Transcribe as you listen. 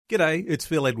G'day, it's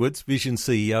Phil Edwards, Vision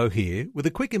CEO here, with a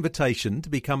quick invitation to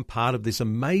become part of this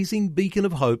amazing beacon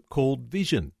of hope called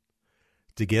Vision.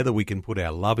 Together we can put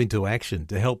our love into action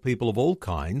to help people of all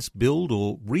kinds build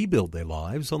or rebuild their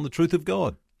lives on the truth of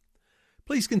God.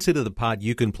 Please consider the part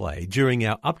you can play during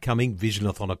our upcoming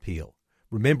Visionathon appeal,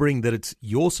 remembering that it's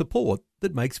your support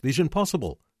that makes Vision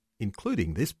possible,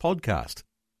 including this podcast.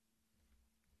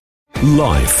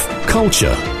 Life,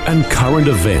 culture and current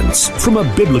events from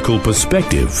a biblical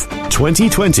perspective.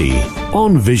 2020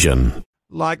 on Vision.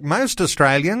 Like most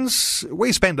Australians,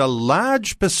 we spend a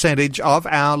large percentage of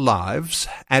our lives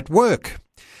at work.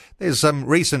 There's some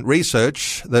recent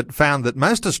research that found that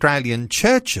most Australian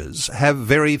churches have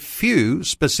very few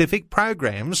specific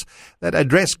programs that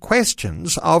address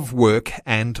questions of work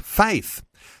and faith.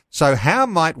 So how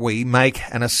might we make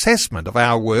an assessment of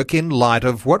our work in light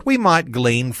of what we might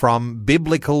glean from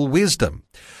biblical wisdom?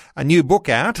 A new book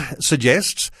out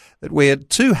suggests that we're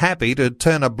too happy to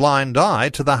turn a blind eye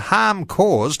to the harm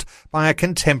caused by a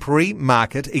contemporary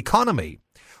market economy.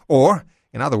 Or,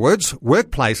 in other words,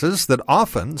 workplaces that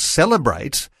often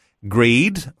celebrate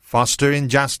greed, foster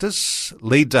injustice,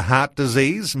 lead to heart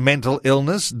disease, mental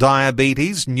illness,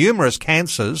 diabetes, numerous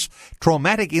cancers,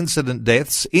 traumatic incident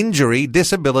deaths, injury,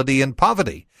 disability and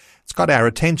poverty. It's got our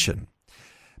attention.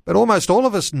 But almost all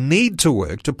of us need to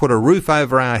work to put a roof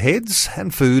over our heads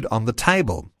and food on the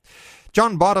table.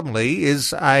 John Bottomley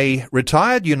is a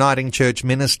retired Uniting Church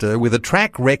minister with a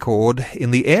track record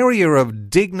in the area of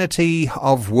dignity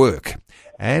of work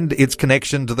and its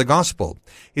connection to the gospel.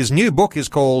 His new book is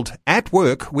called At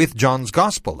Work with John's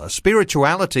Gospel, a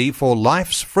spirituality for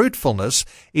life's fruitfulness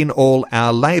in all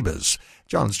our labours.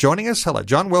 John's joining us. Hello,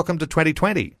 John. Welcome to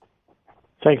 2020.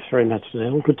 Thanks very much,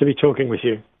 Neil. Good to be talking with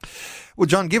you. Well,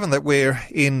 John, given that we're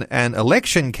in an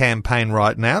election campaign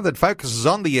right now that focuses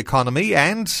on the economy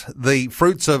and the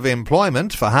fruits of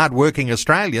employment for hard-working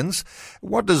Australians,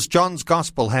 what does John's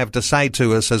Gospel have to say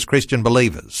to us as Christian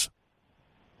believers?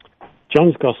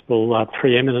 John's Gospel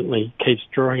preeminently keeps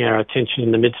drawing our attention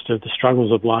in the midst of the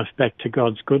struggles of life back to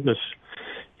God's goodness.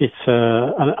 It's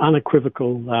an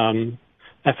unequivocal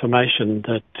affirmation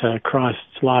that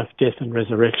Christ's life, death and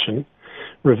resurrection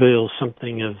reveals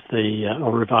something of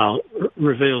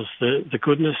reveals the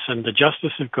goodness and the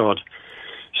justice of God.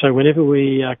 So whenever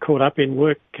we are caught up in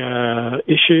work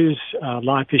issues,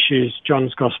 life issues,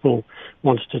 John's Gospel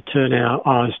wants to turn our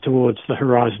eyes towards the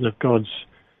horizon of God's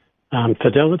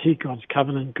fidelity, God's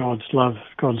covenant, God's love,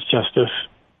 God's justice.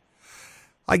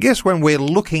 I guess when we're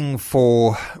looking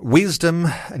for wisdom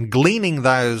and gleaning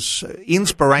those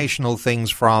inspirational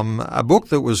things from a book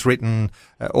that was written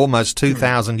almost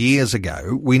 2,000 years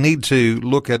ago, we need to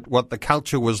look at what the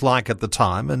culture was like at the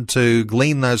time and to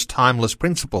glean those timeless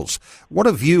principles. What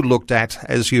have you looked at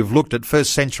as you've looked at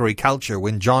first century culture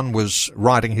when John was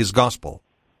writing his gospel?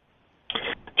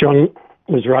 John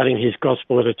was writing his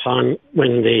gospel at a time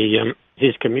when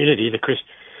his community, the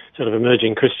sort of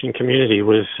emerging Christian community,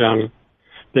 was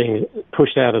being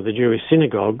pushed out of the Jewish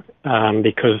synagogue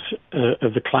because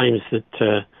of the claims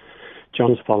that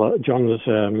John's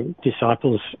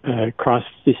disciples, Christ's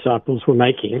disciples, were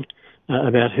making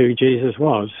about who Jesus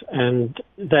was, and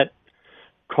that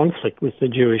conflict with the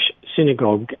Jewish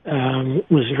synagogue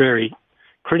was very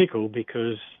critical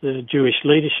because the Jewish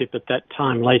leadership at that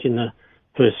time, late in the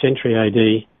first century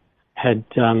AD, had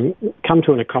come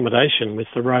to an accommodation with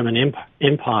the Roman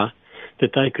Empire that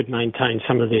they could maintain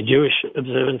some of their Jewish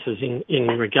observances in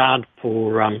regard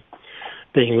for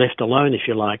being left alone, if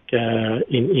you like,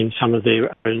 in some of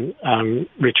their own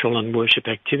ritual and worship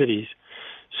activities.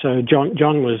 So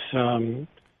John was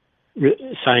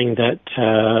saying that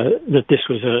this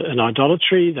was an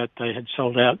idolatry, that they had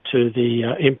sold out to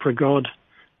the emperor god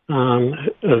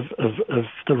of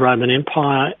the Roman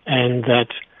Empire, and that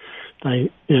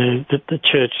that the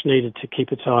church needed to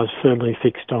keep its eyes firmly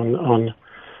fixed on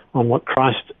what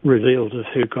Christ revealed of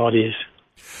who God is.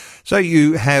 So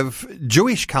you have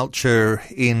Jewish culture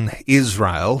in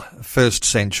Israel, first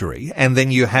century, and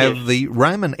then you have the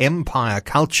Roman Empire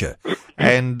culture.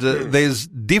 And there's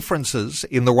differences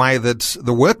in the way that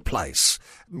the workplace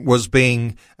was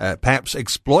being perhaps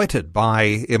exploited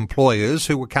by employers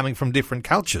who were coming from different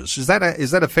cultures. Is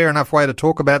that a fair enough way to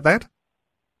talk about that?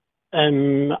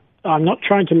 I'm not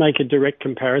trying to make a direct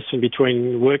comparison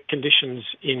between work conditions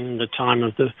in the time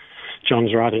of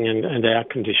John's writing and our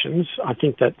conditions. I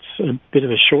think that's a bit of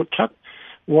a shortcut.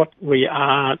 What we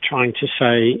are trying to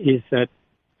say is that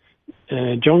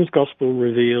John's Gospel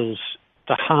reveals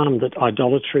the harm that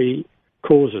idolatry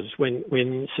causes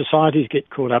when societies get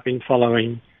caught up in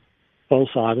following false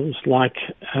idols like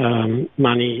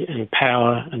money and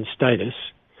power and status.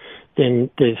 then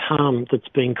there's harm that's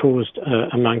being caused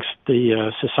amongst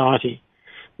the society.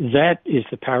 That is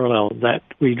the parallel that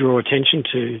we draw attention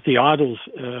to. The idols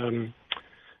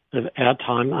of our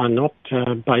time are not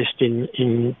based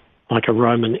in like a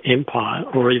Roman Empire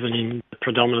or even in the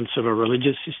predominance of a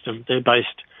religious system. They're based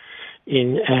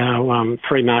in our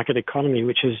free market economy,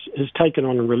 which has taken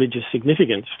on a religious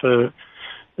significance for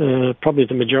probably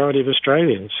the majority of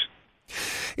Australians.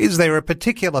 Is there a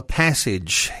particular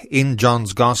passage in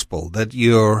John's Gospel that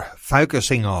you're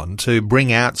focusing on to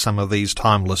bring out some of these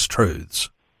timeless truths?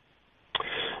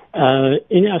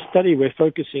 In our study, we're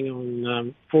focusing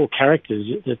on 4 characters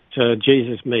that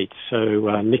Jesus meets.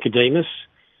 So Nicodemus,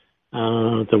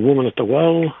 the woman at the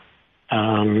well,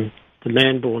 the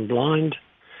man born blind,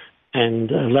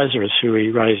 and Lazarus, who he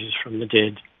raises from the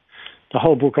dead. The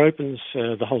whole book opens,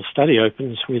 the whole study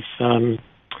opens with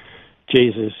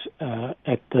Jesus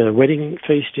at the wedding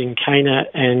feast in Cana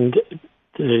and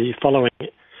the following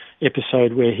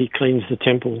episode where he cleans the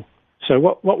temple. So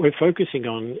what we're focusing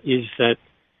on is that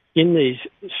in these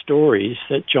stories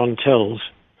that John tells,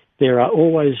 there are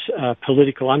always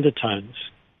political undertones.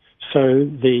 So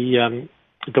the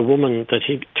woman that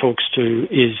he talks to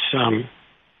is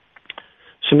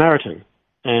Samaritan,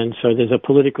 and so there's a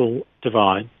political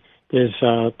divide. There's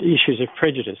the issues of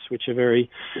prejudice, which are very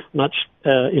much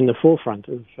in the forefront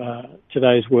of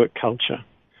today's work culture.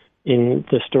 In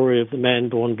the story of the man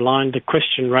born blind, the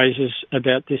question raises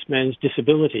about this man's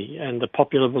disability, and the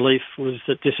popular belief was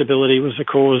that disability was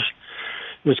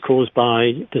caused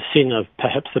by the sin of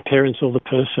perhaps the parents or the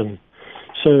person.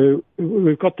 So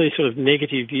we've got these sort of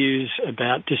negative views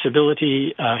about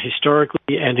disability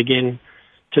historically and again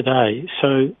today.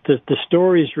 So the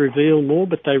stories reveal more,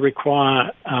 but they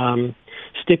require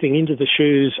stepping into the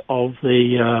shoes of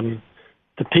the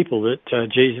people that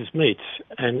Jesus meets,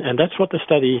 and that's what the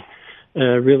study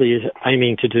really is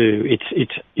aiming to do.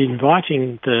 It's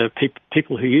inviting the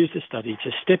people who use the study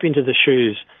to step into the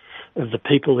shoes of the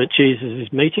people that Jesus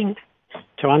is meeting,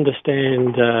 to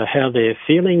understand how they're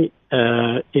feeling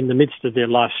in the midst of their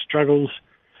life struggles,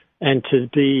 and to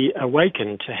be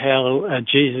awakened to how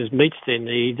Jesus meets their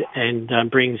need and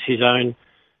brings his own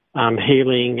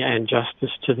healing and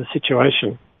justice to the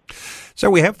situation. So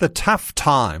we have the tough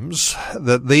times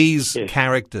that these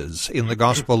characters in the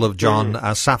Gospel of John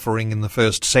are suffering in the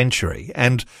first century,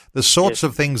 and the sorts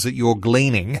of things that you're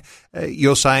gleaning.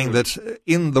 You're saying that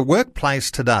in the workplace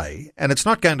today, and it's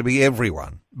not going to be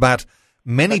everyone, but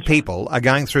many people are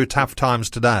going through tough times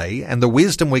today, and the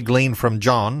wisdom we glean from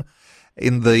John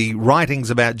in the writings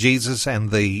about Jesus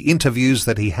and the interviews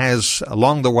that he has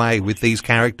along the way with these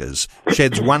characters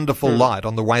sheds wonderful light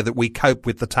on the way that we cope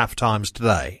with the tough times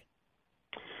today.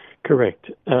 Correct.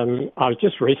 I was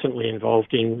just recently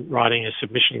involved in writing a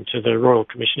submission to the Royal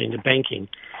Commission into Banking,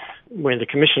 where the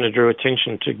Commissioner drew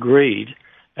attention to greed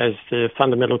as the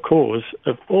fundamental cause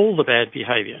of all the bad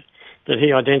behaviour that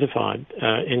he identified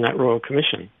in that Royal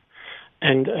Commission.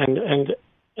 And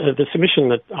the submission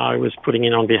that I was putting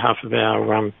in on behalf of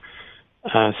our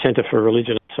Centre for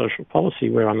Religion and Social Policy,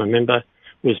 where I'm a member,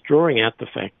 was drawing out the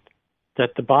fact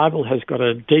that the Bible has got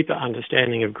a deeper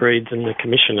understanding of greed than the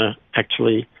Commissioner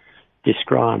actually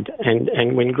described.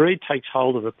 And when greed takes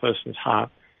hold of a person's heart,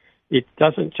 it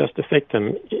doesn't just affect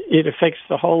them, it affects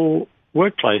the whole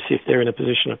workplace. If they're in a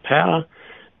position of power,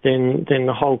 then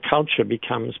the whole culture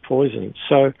becomes poisoned.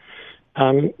 So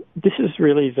this is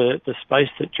really the space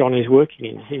that John is working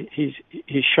in.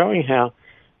 He's showing how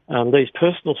these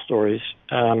personal stories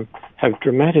have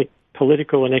dramatic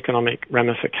political and economic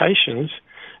ramifications,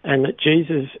 and that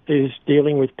Jesus is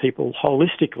dealing with people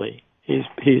holistically.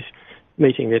 He's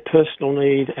meeting their personal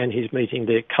need, and he's meeting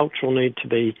their cultural need to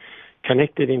be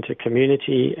connected into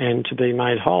community and to be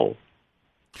made whole.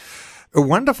 A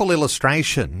wonderful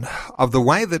illustration of the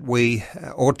way that we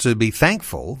ought to be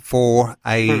thankful for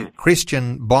a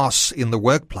Christian boss in the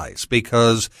workplace,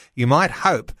 because you might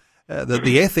hope that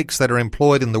the ethics that are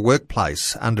employed in the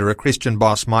workplace under a Christian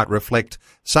boss might reflect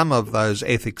some of those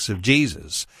ethics of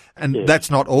Jesus. And that's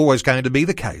not always going to be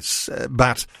the case.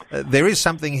 But there is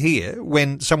something here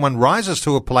when someone rises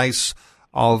to a place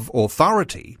of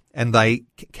authority and they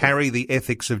carry the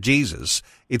ethics of Jesus.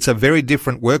 It's a very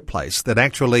different workplace that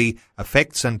actually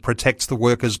affects and protects the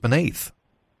workers beneath.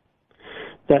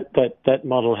 That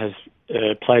model has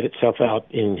played itself out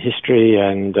in history,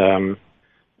 and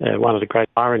one of the great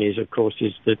ironies, of course,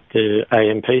 is that the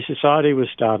AMP Society was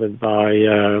started by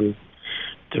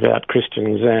devout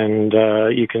Christians, and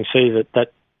you can see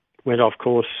that went off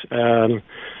course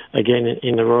again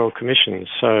in the Royal Commission.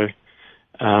 So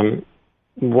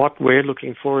what we're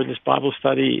looking for in this Bible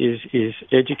study is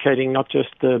educating not just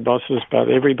the bosses but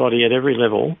everybody at every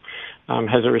level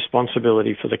has a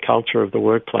responsibility for the culture of the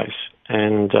workplace.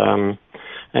 And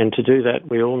to do that,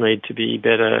 we all need to be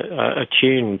better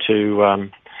attuned to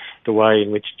the way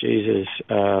in which Jesus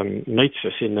meets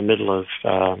us in the middle of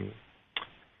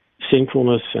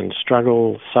sinfulness and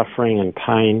struggle, suffering and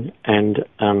pain, and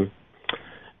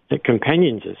it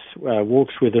companions us,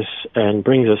 walks with us and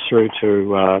brings us through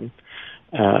to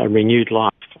a renewed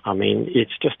life. I mean,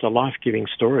 it's just a life-giving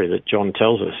story that John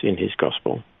tells us in his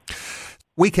gospel.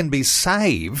 We can be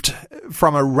saved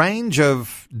from a range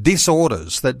of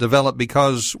disorders that develop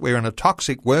because we're in a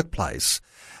toxic workplace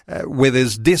where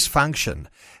there's dysfunction.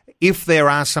 If there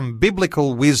are some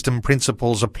biblical wisdom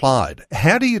principles applied,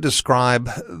 how do you describe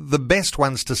the best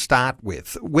ones to start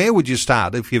with? Where would you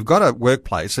start? If you've got a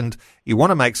workplace and you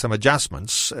want to make some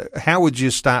adjustments, how would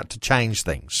you start to change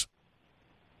things?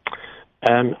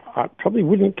 I probably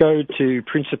wouldn't go to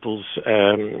principles,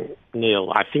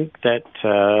 Neil. I think that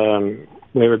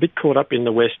we're a bit caught up in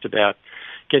the West about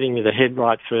getting the head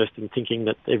right first and thinking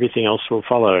that everything else will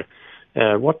follow.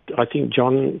 What I think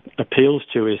John appeals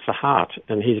to is the heart,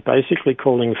 and he's basically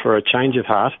calling for a change of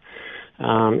heart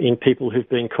in people who've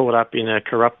been caught up in a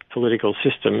corrupt political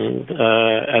system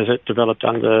as it developed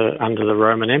under the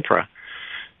Roman Emperor.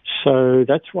 So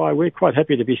that's why we're quite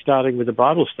happy to be starting with a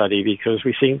Bible study, because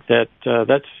we think that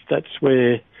that's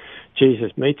where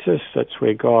Jesus meets us, that's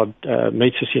where God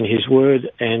meets us in his word,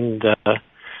 and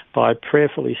by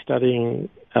prayerfully studying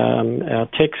our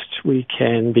text, we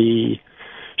can be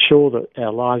sure that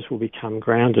our lives will become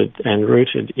grounded and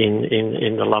rooted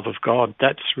in the love of God.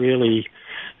 That's really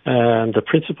the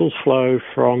principles flow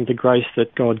from the grace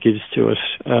that God gives to us.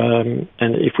 And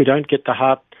if we don't get the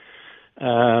heart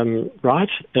right,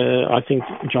 I think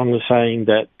John was saying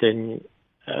that then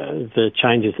the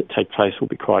changes that take place will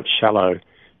be quite shallow.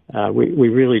 We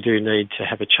really do need to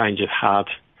have a change of heart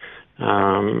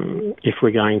if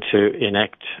we're going to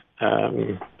enact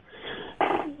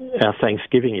our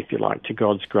thanksgiving, if you like, to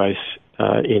God's grace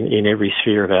in every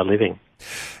sphere of our living.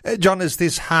 John, is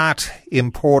this heart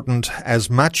important as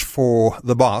much for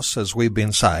the boss, as we've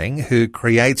been saying, who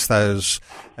creates those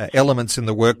elements in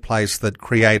the workplace that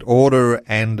create order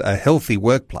and a healthy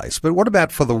workplace? But what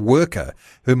about for the worker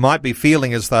who might be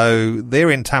feeling as though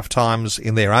they're in tough times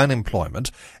in their own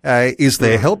employment? Is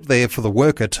there help there for the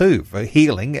worker too, for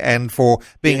healing and for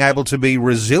being able to be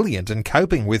resilient and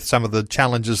coping with some of the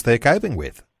challenges they're coping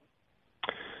with?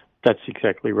 That's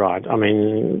exactly right. I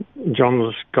mean,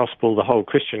 John's gospel, the whole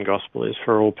Christian gospel, is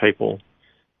for all people,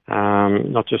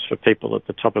 not just for people at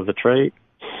the top of the tree,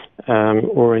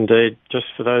 or indeed just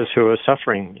for those who are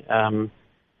suffering.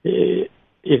 It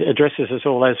addresses us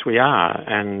all as we are,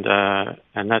 and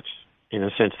that's, in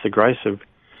a sense, the grace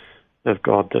of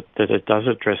God that it does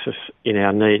address us in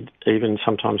our need, even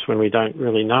sometimes when we don't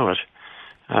really know it.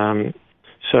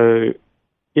 So,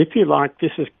 if you like,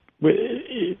 this is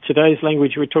today's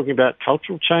language. We're talking about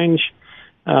cultural change,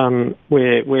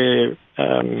 where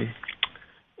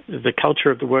the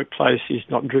culture of the workplace is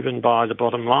not driven by the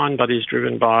bottom line, but is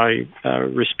driven by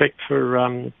respect for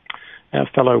our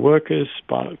fellow workers,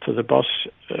 for the boss,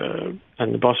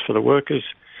 and the boss for the workers.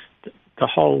 The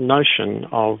whole notion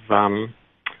of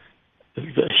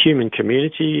the human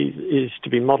community is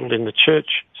to be modelled in the church,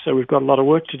 so we've got a lot of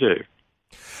work to do.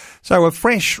 So a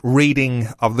fresh reading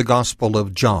of the Gospel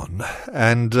of John,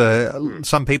 and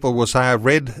some people will say, I've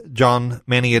read John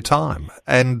many a time.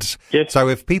 And yes. So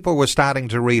if people were starting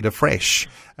to read afresh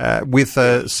with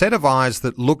a set of eyes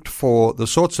that looked for the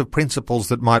sorts of principles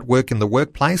that might work in the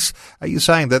workplace, are you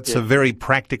saying that's a very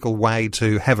practical way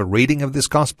to have a reading of this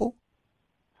Gospel?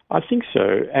 I think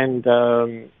so, and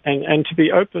to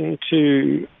be open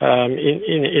to,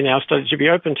 in our study, to be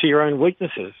open to your own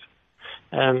weaknesses.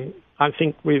 I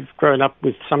think we've grown up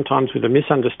sometimes with a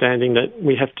misunderstanding that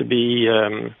we have to be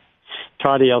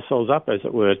tidy ourselves up, as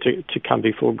it were, to come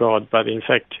before God. But in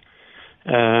fact,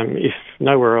 if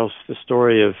nowhere else, the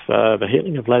story of the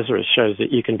healing of Lazarus shows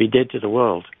that you can be dead to the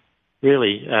world,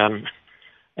 really,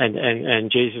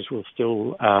 and Jesus will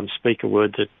still speak a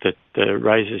word that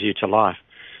raises you to life.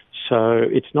 So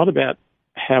it's not about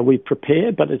how we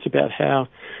prepare, but it's about how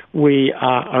we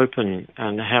are open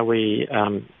and how we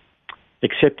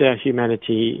accept our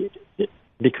humanity,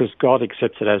 because God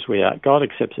accepts it as we are. God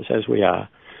accepts us as we are,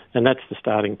 and that's the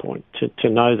starting point. To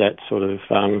know that sort of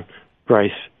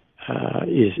grace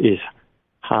is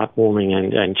heartwarming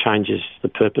and changes the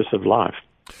purpose of life.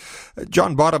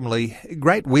 John Bottomley,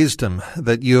 great wisdom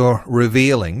that you're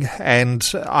revealing, and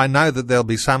I know that there'll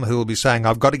be some who will be saying,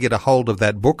 I've got to get a hold of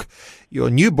that book.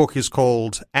 Your new book is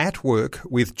called At Work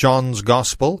with John's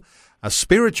Gospel. A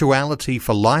Spirituality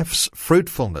for Life's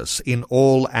Fruitfulness in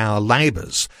All Our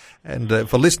Labours. And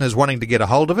for listeners wanting to get a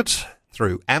hold of it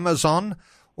through Amazon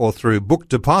or through Book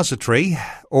Depository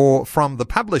or from the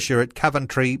publisher at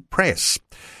Coventry Press.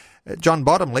 John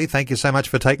Bottomley, thank you so much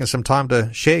for taking some time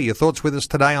to share your thoughts with us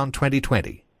today on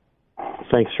 2020.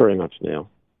 Thanks very much, Neil.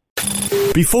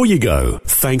 Before you go,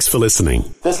 thanks for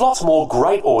listening. There's lots more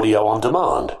great audio on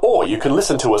demand, or you can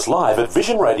listen to us live at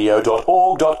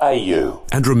visionradio.org.au.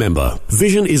 And remember,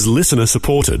 Vision is listener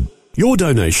supported. Your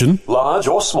donation, large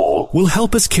or small, will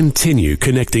help us continue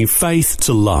connecting faith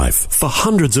to life for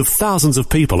hundreds of thousands of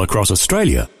people across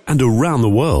Australia and around the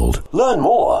world. Learn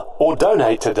more or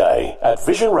donate today at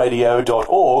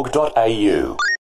visionradio.org.au.